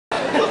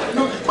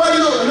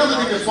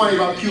something funny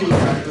about Cuban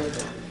guys, man.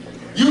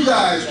 You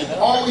guys will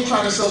always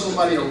try to sell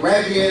somebody a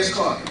raggedy-ass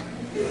car.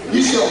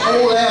 You see a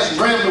whole ass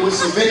Rambler with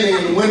some vending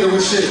in the window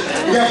and shit.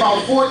 You got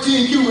about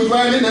 14 Cubans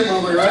riding in that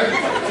motherfucker, right?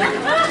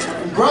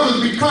 And brothers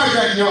be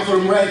contracting y'all for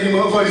them raggedy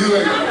motherfuckers.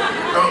 Like,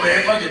 oh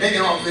man, fuck it, they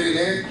can all fit in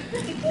there.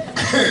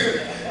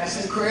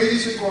 Some crazy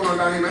shit going on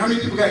down here, man. How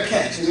many people got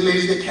cats? Any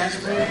ladies get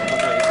cats, man?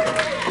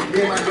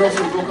 Me and my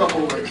girlfriend broke up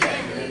over a cat,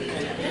 man.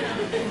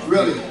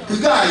 Really. Because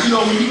guys, you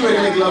know, when you ready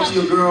to make love to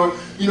your girl,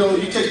 you know,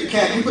 you take the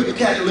cat, you put the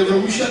cat in the living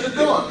room, you shut the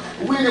door.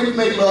 But we in there, we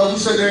make love, we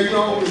sit there, you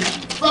know,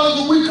 fellas,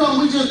 when we come,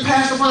 we just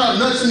pass around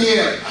nuts in the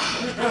air.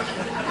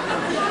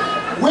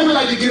 Women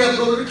like to get up and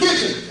go to the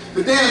kitchen.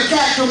 The damn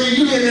cat come in,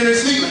 you get in there and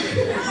sleep like it.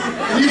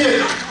 And you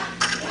hear it.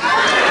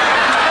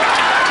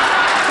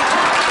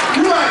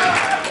 You like,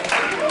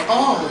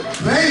 oh,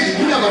 baby,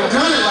 you never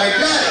done it like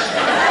that.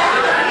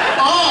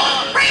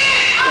 Oh.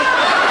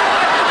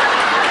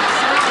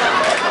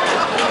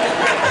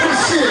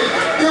 Shit.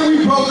 Then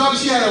we broke up,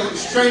 she had a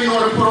restraining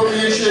order put on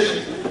me and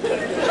shit.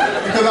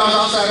 Because I was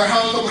outside her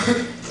house.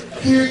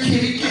 Here,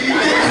 kitty, kitty, kitty.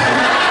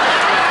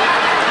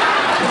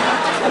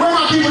 Where are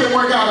my people that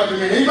work out up in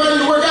here? Anybody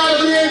that work out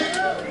up in here?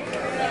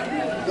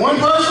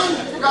 One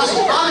person? Got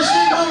some lot of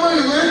shit going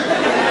on, man.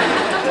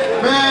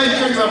 Man,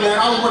 check it out, man.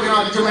 I was working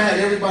out at the gym. I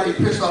had everybody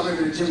pissed off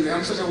into the gym, man.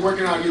 I'm sitting there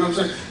working out, you know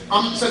what I'm saying?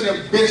 I'm sitting there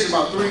benching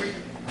about 3.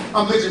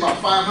 I'm benching about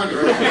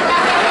 500 right now.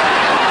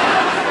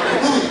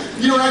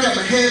 You know, I got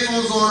my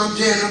headphones on, I'm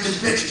jamming, I'm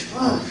just benching.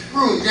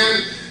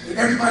 Jamming.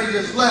 And everybody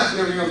just left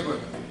and everything else,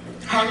 but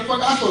how the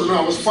fuck I supposed to know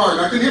I was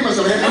farting? I couldn't hear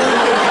myself. You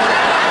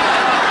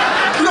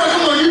know,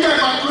 come on, you got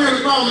about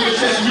 300 pounds in your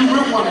chest and you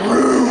really want to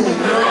room, you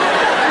know?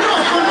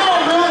 Come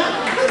on, man.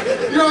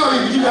 You know,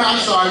 I mean, you guys, I'm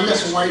sorry, we got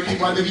some white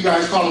people, I think you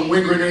guys call them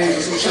wind grenades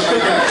or some shit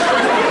like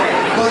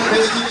that. But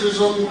biscuits or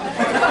something.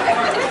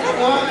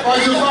 Or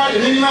you fart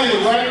in any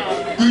language, right?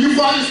 Do you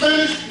fart in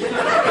Spanish?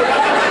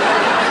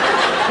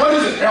 What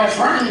is it? El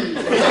Fern.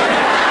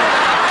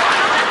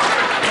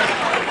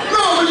 No,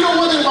 but you know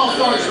one thing about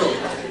farts though.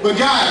 But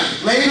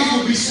guys, ladies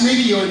will be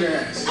sneaky on your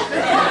ass.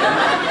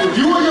 If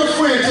you and your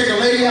friend take a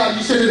lady out,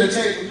 you sit at the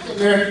table, you sit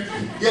there,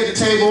 you at the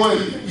table, and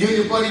you and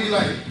your buddy be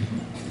like,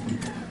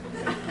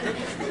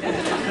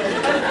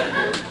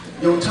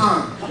 yo,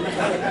 Tom.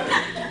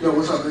 Yo,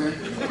 what's up, man?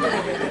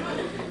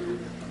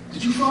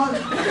 Did you fart?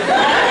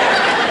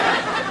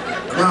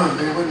 Nah,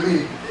 man, what do you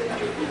mean?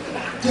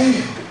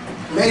 Damn.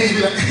 Ladies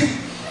be like,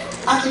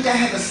 I think I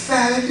had a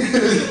salad.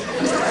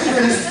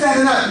 And set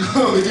it up.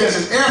 No, but there's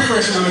some air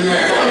freshener in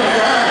there.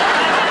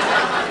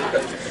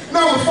 No,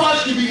 but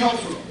farts can be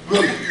helpful.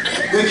 Really.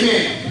 They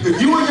can. If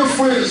you and your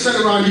friends are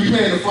sitting around, you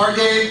playing the fart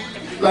game,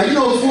 like, you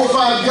know, 4 or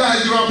 5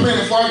 guys you around playing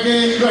the fart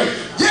game, you're like,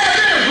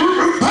 yeah,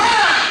 man,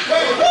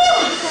 like,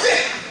 woo,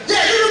 shit,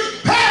 yeah,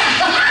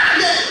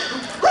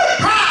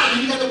 yeah, and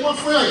you got the one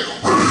friend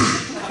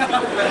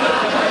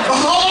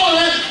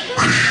like,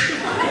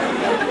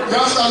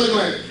 y'all start looking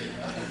like,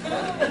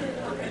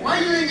 why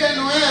you ain't got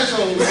no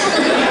asshole?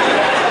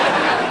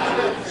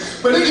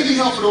 But it can be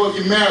helpful though if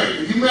you're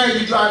married. If you're married,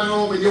 you're driving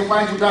home and your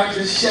wife would not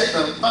just shut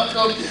the fuck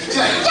up. She's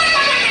like,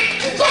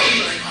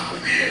 oh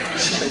man,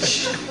 shut the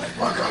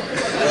fuck up.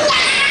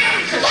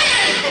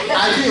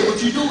 Idea,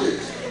 what you do is,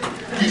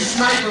 you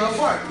snipe her a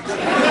fart.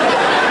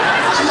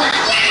 She's like,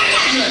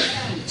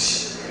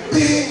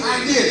 big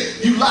idea.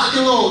 You lock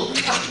your load.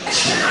 She's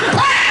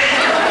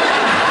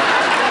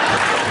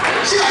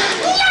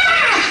like,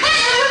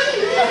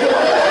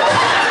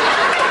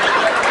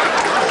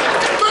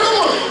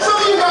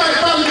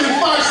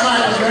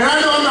 man, I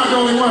know I'm not the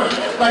only one.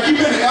 Like, you've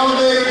been in the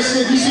elevator and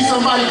shit, you see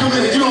somebody come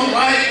in that you don't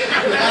like,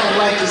 I don't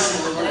like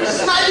this.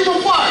 It's not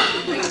even fart.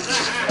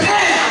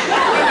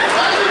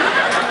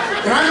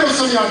 And I know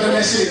some of y'all done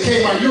that shit at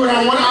Kmart. You were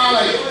on one aisle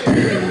like, did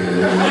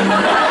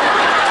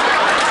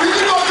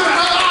you go to the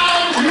other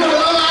aisle? You go to the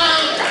other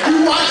aisle,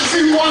 you watch to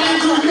see who walk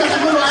into it, you got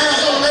some little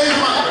asshole lady.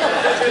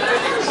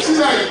 She's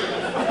like,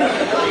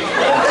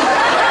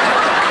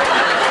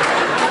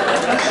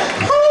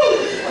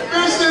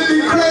 this should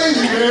be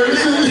crazy, man.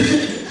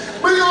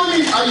 But you know what I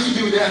mean? I used to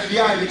be with the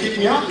FBI and they kicked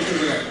me out because of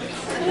that.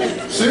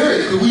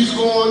 Serious, because we used to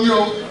go on, you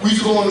know, we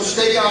used to go on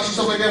stakeouts and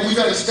stuff like that. We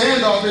got a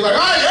standoff. They're like,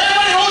 all right,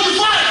 everybody hold your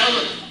fire. I was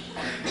like,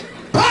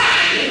 bah!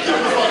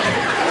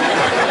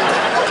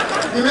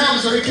 And now,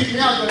 so they kicked me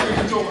out because they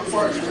control my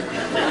farts, man.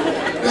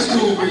 It's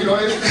cool, but you know,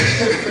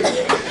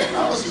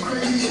 that was some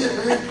crazy shit,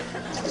 man.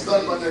 Let's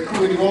talk about that.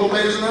 Cool. Any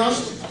rollerbladers in the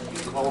house?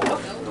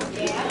 Rollerblade?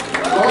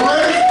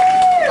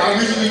 I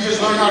recently just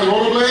learned how to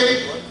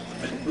rollerblade.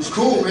 It was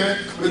cool, man.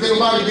 But the thing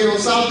about it being on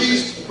South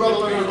Beach,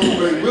 brother learned how to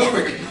rollerblade real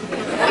quick.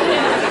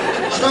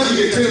 Especially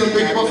get 10 of them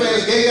big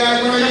buff-ass gay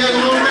guys behind you on the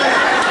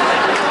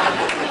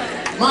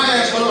rollerblade. My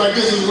ass went like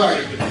this, it was like.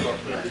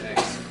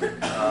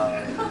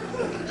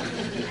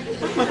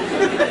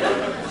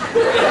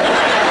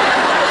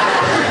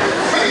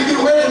 You get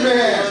away from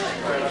their ass.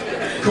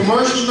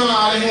 Commercials now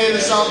out of hand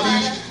in South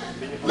Beach.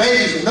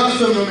 Ladies,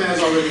 enough of them ass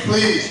already,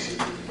 please.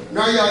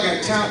 Now y'all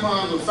got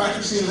tampons with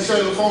factory sealing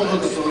cellular phone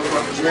hookers for the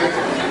fuckers, man.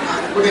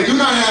 What they do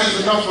not have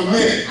is enough for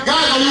men.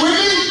 Guys, are you with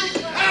me?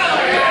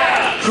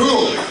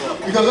 Cool.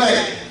 Because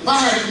hey, if I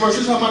had a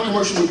commercial, this is how my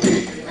commercial would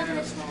be.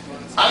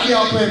 I'd be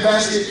out playing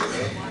basket.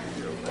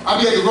 I'd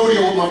be at the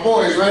rodeo with my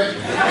boys, right?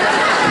 The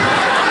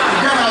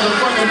guy has a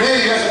fucking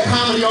name, that's a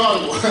comedy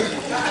audible.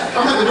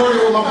 I'm at the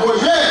rodeo with my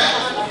boys,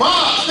 yeah.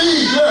 Bob,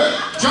 Steve, yeah.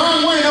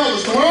 John Wayne,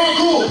 Elvis, we're all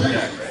cool.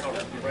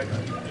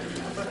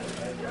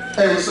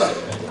 Hey, what's up?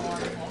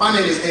 My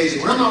name is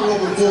AJ. When I'm out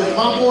rolling bull with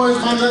my boys,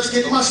 my nuts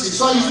get musty,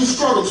 so I use some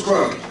scrotum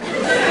scrub.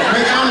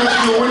 Make my nuts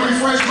feel wintry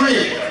fresh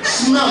green.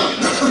 Smell it.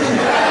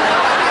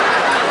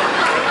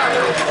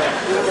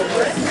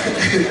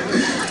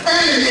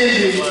 And in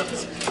India,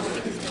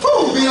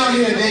 being out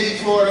here in Davie,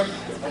 Florida,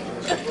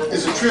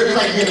 it's a trip. It's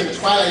like being in the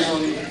Twilight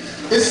Zone.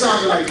 It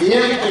sounded like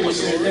everything was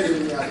saying nigga to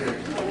me out here.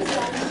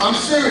 I'm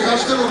serious, I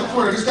was still on the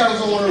corner. This guy was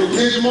on one of those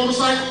ninja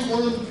motorcycles,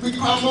 one of the big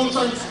pop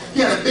motorcycles.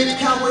 He had a big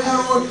cowboy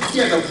hat on, he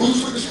had the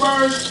boots with the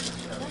spurs.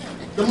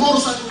 The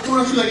motorcycle was going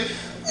up, he was like,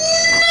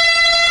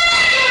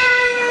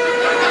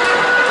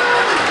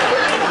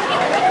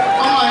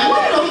 I'm like,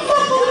 what the fuck?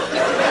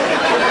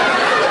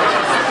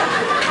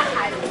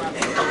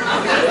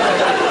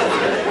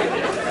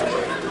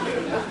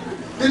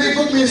 Then they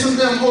put me in some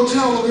damn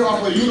hotel over here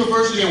off a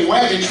University and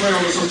Wagon Trail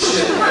or some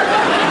shit.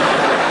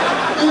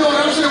 You know,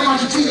 I'm sitting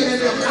watching TV and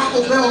that Taco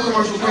Bell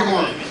commercial came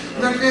on.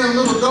 And that damn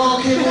little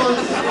dog came on.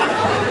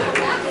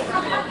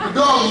 The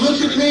dog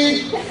looked at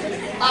me.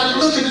 I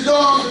looked at the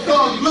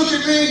dog looked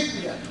at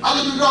me. I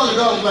looked at the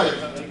dog was like,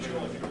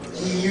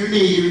 you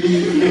need.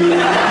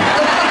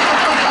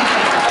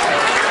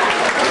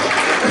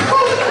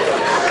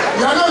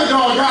 Yeah, I know the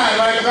dog died,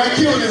 right? I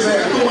killed his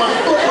ass, put my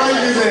foot right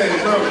in his ass.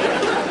 So.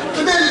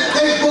 But then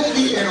they booked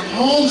me in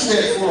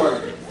Homestead,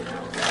 Florida.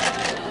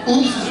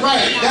 Oops is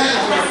right, that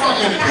is the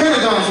fucking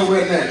Pentagon for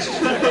rednecks.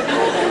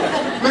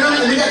 Man,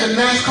 they got the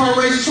NASCAR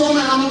races, so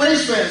I'm a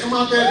race fan. So I'm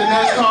out there at the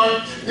NASCAR,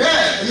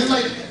 yeah. And it's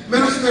like,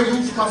 man, I'm sitting there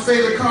rooting for my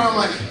favorite car, I'm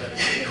like,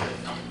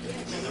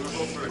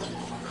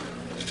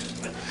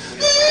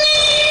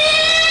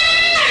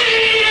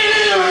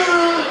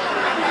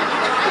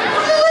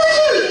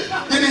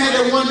 then they had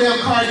that one damn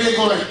car there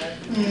going like,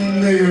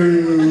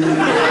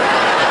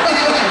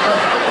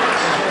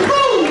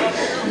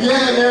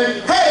 yeah,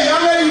 man. Hey,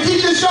 y'all ready to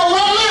keep this show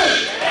rolling?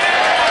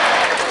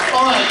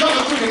 All right,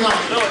 couple quick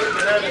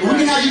announcements. We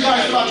can have you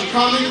guys fill out your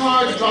comment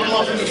cards, drop them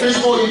off in the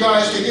fishbowl. You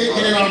guys can get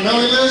in our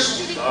mailing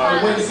list,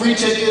 win free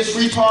tickets,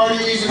 free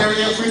parties, and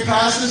everything, free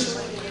passes.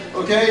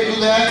 Okay, do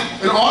that.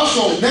 And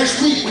also,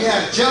 next week we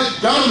have Jeff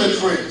Dunham and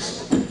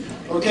Friends.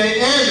 Okay,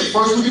 and the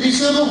first week of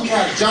December we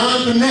have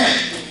John Panette.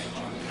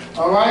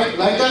 All right,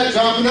 like that,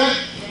 John Panette?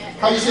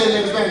 How you say his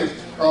name in Spanish?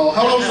 Oh,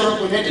 hello, sir,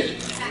 Panette.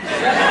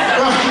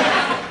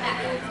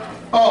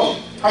 Oh,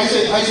 how you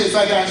say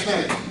fat guy in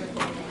Spanish?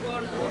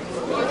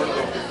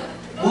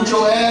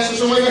 Mucho ass or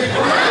something like that?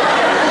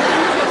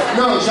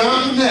 No,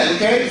 John Panette,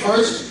 okay?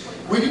 First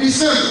week of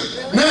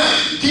December. Now,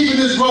 keeping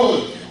this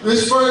rolling.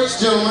 This first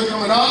gentleman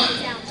coming up,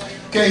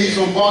 okay, he's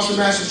from Boston,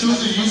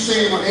 Massachusetts. You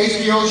see him on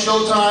HBO,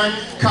 Showtime,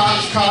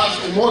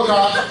 Cops, and more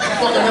Cops. You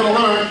fucking never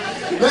learn.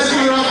 Let's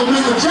give it up for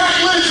Mr.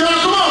 Jack Lynch, y'all.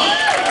 Come on!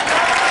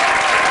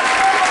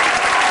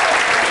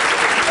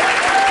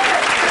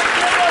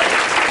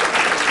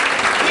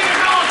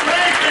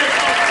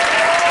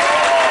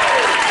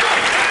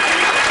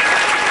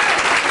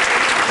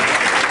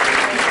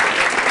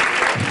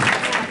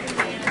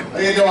 How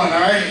you doing, all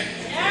right?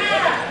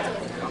 Yeah.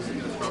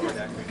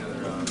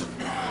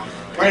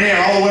 Right here,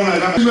 all the women.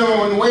 Remember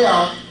on the way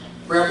out,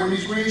 grab one of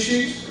these green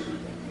sheets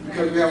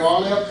because we have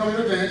all the upcoming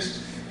events.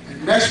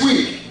 And next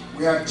week,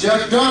 we have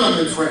Jeff Dunham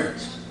and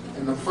Friends.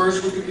 In the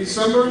first week of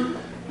December,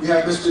 we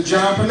have Mr.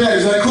 John Panette.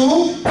 Is that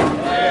cool?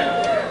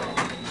 Yeah.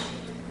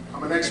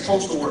 I'm an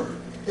ex-postal worker.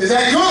 Is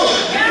that cool?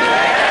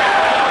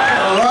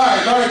 Yeah. All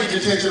right, now I get your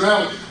attention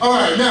out. All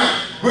right,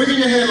 now, bringing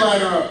your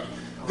headliner up.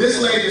 This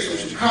lady is from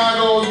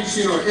Chicago. You've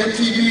seen her on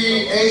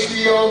MTV,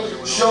 HBO,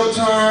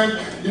 Showtime.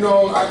 You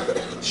know,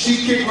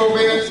 she kicked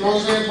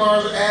Roseanne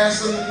Barr's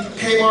ass in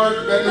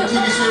Kmart, that new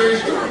TV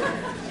series.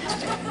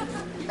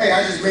 Hey,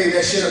 I just made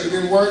that shit up. It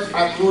didn't work.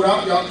 I threw it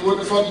out. Y'all threw it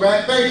the fuck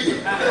back. Thank you.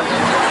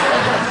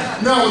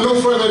 Now, with no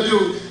further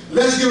ado,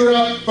 let's give it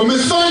up for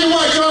Miss Sonya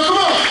White, y'all. Come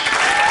on.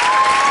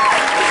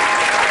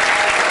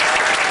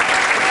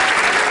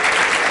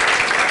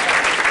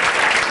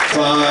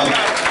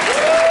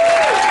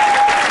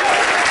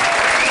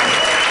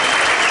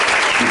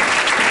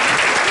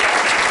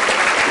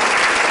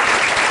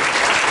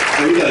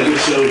 We got a good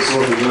show this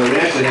morning. We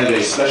actually have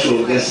a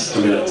special guest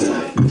coming up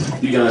tonight.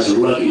 You guys are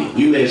lucky.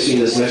 You may have seen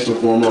this next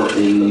performer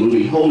in the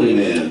movie Holy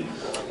Man,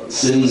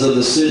 Sins of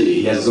the City.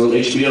 He has his own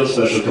HBO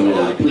special coming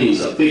out.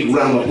 Please, a big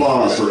round of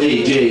applause for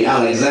A.J.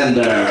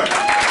 Alexander.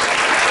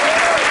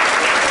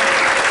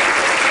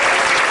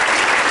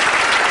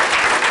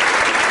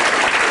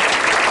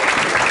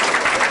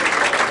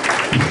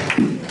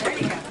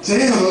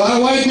 Damn, a lot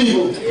of white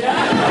people.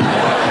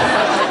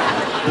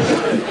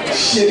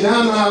 Shit, now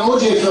I know how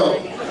OJ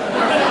felt.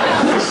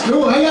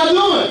 Cool. How y'all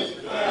doing?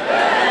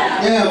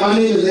 Yeah, my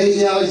name is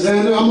A.J.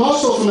 Alexander. I'm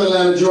also from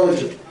Atlanta,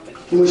 Georgia.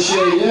 From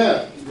Shay,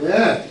 yeah.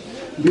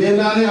 Being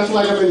down here, I feel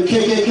like I'm in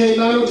KKK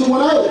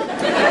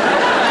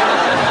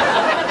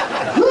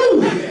 90210.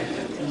 Woo!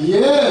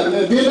 Yeah,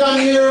 man. Being down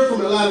here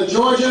from Atlanta,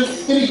 Georgia.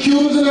 Any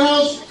Cubans in the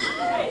house?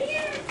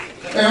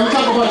 Hey, I'm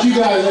talking about you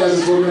guys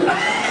asses for a minute.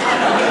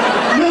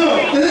 No,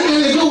 in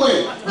a good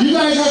way. You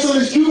guys have some of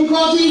this Cuban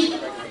coffee?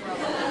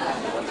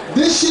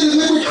 This shit is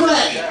liquid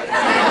crack.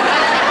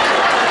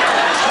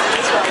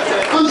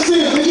 I'm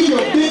serious, they give you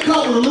a big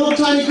cup with a little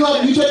tiny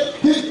cup, you take,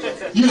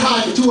 you're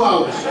high for 2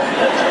 hours.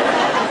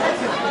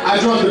 I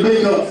drank the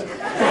big cup.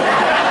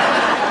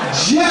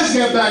 Just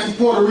got back from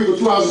Puerto Rico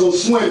 2 hours ago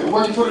swimming,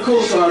 working for the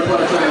Coast Guard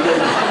part-time.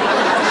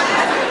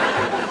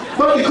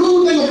 But the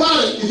cool thing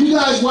about it, if you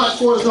guys watch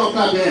Forrest Gump,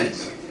 clap your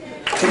hands.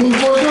 The movie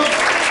Forrest Gump?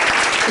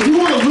 If you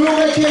want a real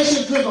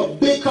vacation, drink a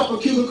big cup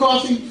of Cuban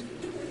coffee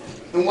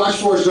and watch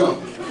Forrest Gump.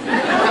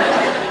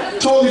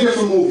 Totally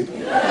different movie.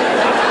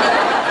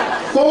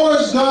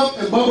 Forrest Gump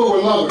and Bubba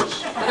were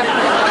lovers.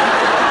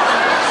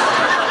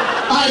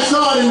 I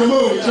saw it in the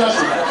movie,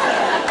 trust me.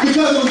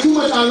 Because it was too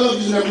much I love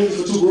using that movie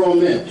for two grown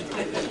men.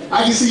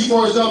 I can see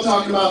Forrest Gump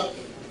talking about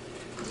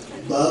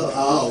Bubba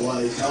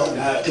always held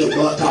out to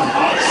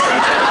buttocks.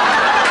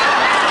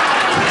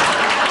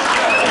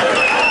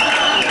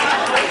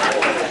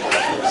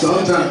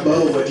 Sometimes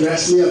Bubba would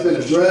dress me up in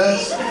a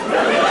dress.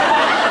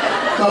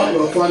 Thought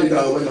real funny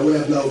though when the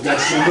wind blow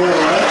against my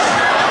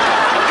dress.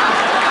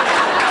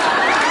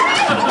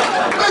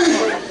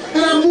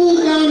 And I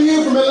moved down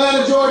here from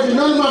Atlanta, Georgia.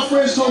 None of my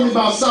friends told me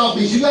about South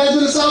Beach. You guys been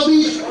to South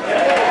Beach?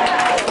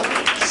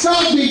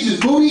 South Beach is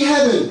booty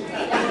heaven.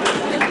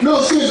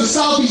 No, seriously,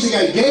 South Beach, they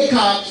got gay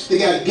cops, they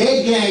got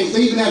gay gangs,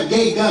 they even have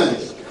gay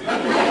guns.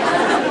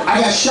 I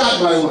got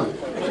shot by one.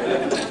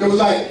 It was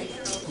like,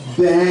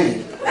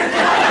 bang.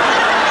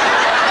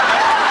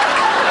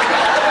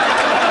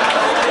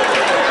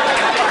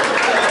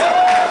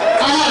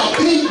 I had a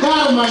pink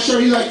dot on my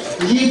shirt. He's like,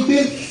 you've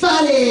been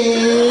funny.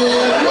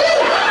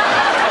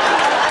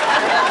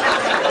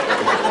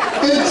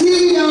 And the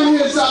TV down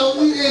here in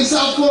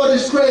South Florida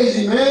is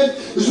crazy, man.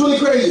 It's really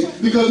crazy.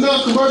 Because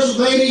now commercials,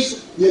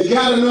 ladies, you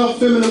got enough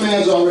feminine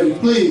mans already.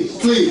 Please,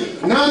 please.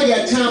 Now they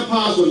got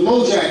tampons with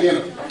Mojack in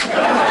them.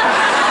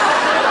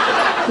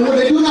 But what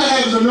they do not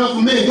have is enough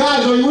for men.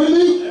 Guys, are you with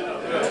me?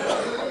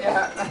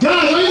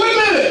 Guys, are you with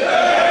me?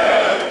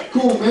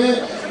 Cool,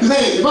 man. Because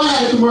hey, if I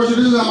had a commercial,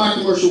 this is how my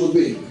commercial would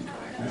be.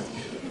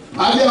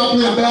 I'd be out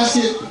playing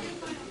basket.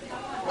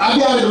 I'd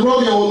be out at the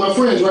rodeo with my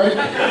friends, right?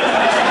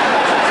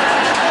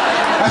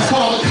 That's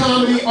called a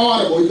comedy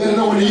audible. You better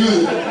know when to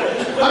use it.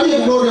 I'd be at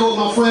the rodeo with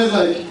my friends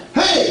like,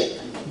 hey,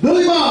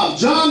 Billy Bob,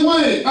 John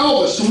Wayne,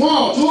 Elvis,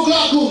 tomorrow, 2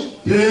 o'clock, cool.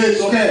 Yes,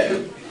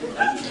 okay.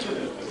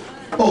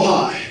 Oh,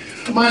 hi.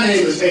 My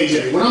name is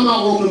AJ. When I'm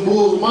out roping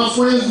bulls with my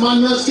friends, my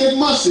nuts get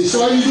musty,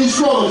 so I use these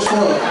scrotum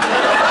scrub.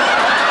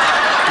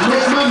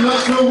 Makes my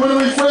nuts feel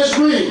wintry, fresh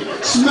green.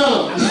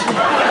 Smell them.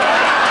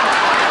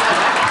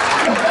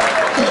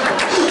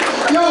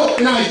 Yo,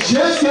 and I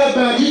just got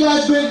back. Have you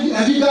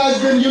guys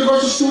been to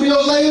Universal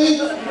Studios lately?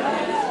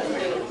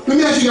 Let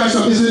me ask you guys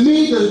something. Is it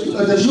me?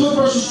 Does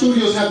Universal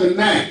Studios have the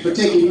knack for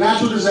taking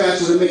natural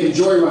disasters and making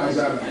joyrides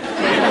out of them?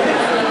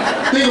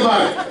 Think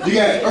about it. You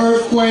got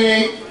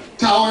earthquake,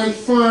 Tower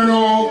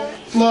Inferno,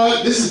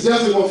 flood. This is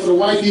definitely one for the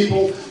white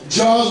people.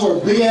 Jaws, where a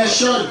big ass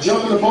shark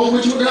jump in the boat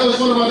with you. What the hell is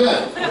fun about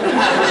that?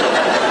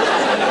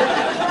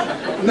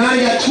 Now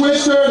you got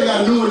Twister. They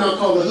got a new one now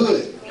called The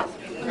Hood.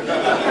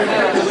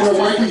 It's where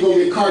white people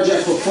get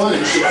carjacked for fun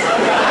and shit.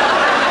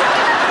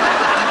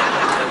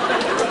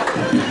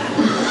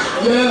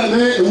 Yeah,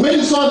 man. And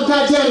when saw the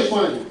Titanic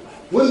finally?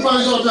 When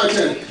finally saw the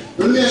Titanic?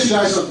 But let me ask you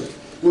guys something.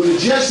 Was it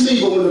just me,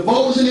 but when the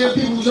boat was in there,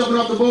 people were jumping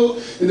off the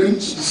boat, and the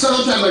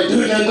soundtrack like,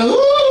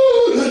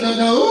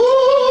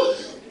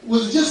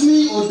 was it just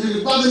me, or did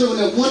it bother me when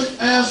that one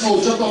asshole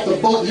jumped off the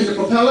boat and hit the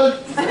propeller?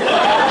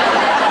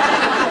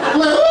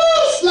 Like,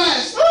 ooh,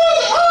 splash,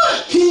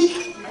 ooh, kink.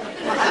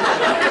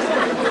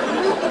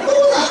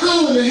 How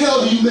in the hell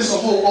do you miss a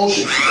whole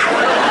ocean?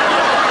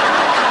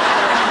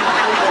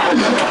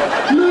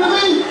 You know what I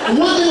mean? And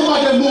one thing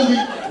about that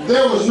movie,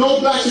 there was no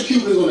blacks or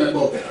Cubans on that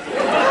boat. You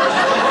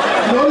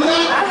know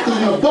that? Because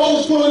when the boat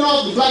was pulling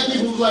off, the black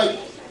people was like,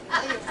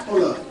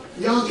 hold up,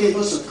 y'all gave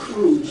us a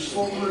cruise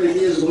 400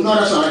 years ago. No,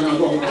 that's all right, now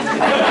go on.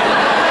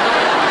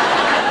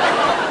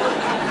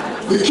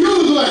 The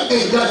Cubans were like,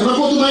 hey guys, if I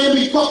go to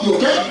Miami, fuck you,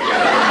 okay?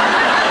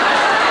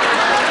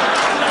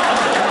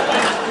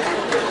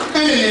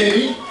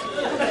 And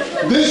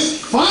this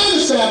fine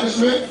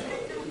establishment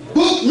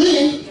booked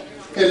me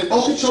in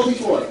Okeechobee,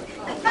 Florida.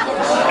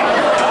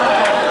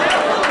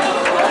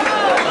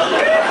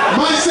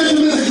 My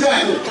sentiment is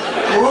exactly,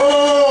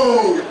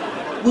 whoa,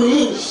 with a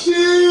little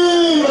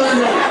shit right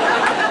now.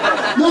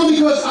 No,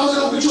 because I was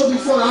in Okeechobee,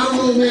 Florida, I don't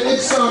know, man,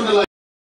 it sounded like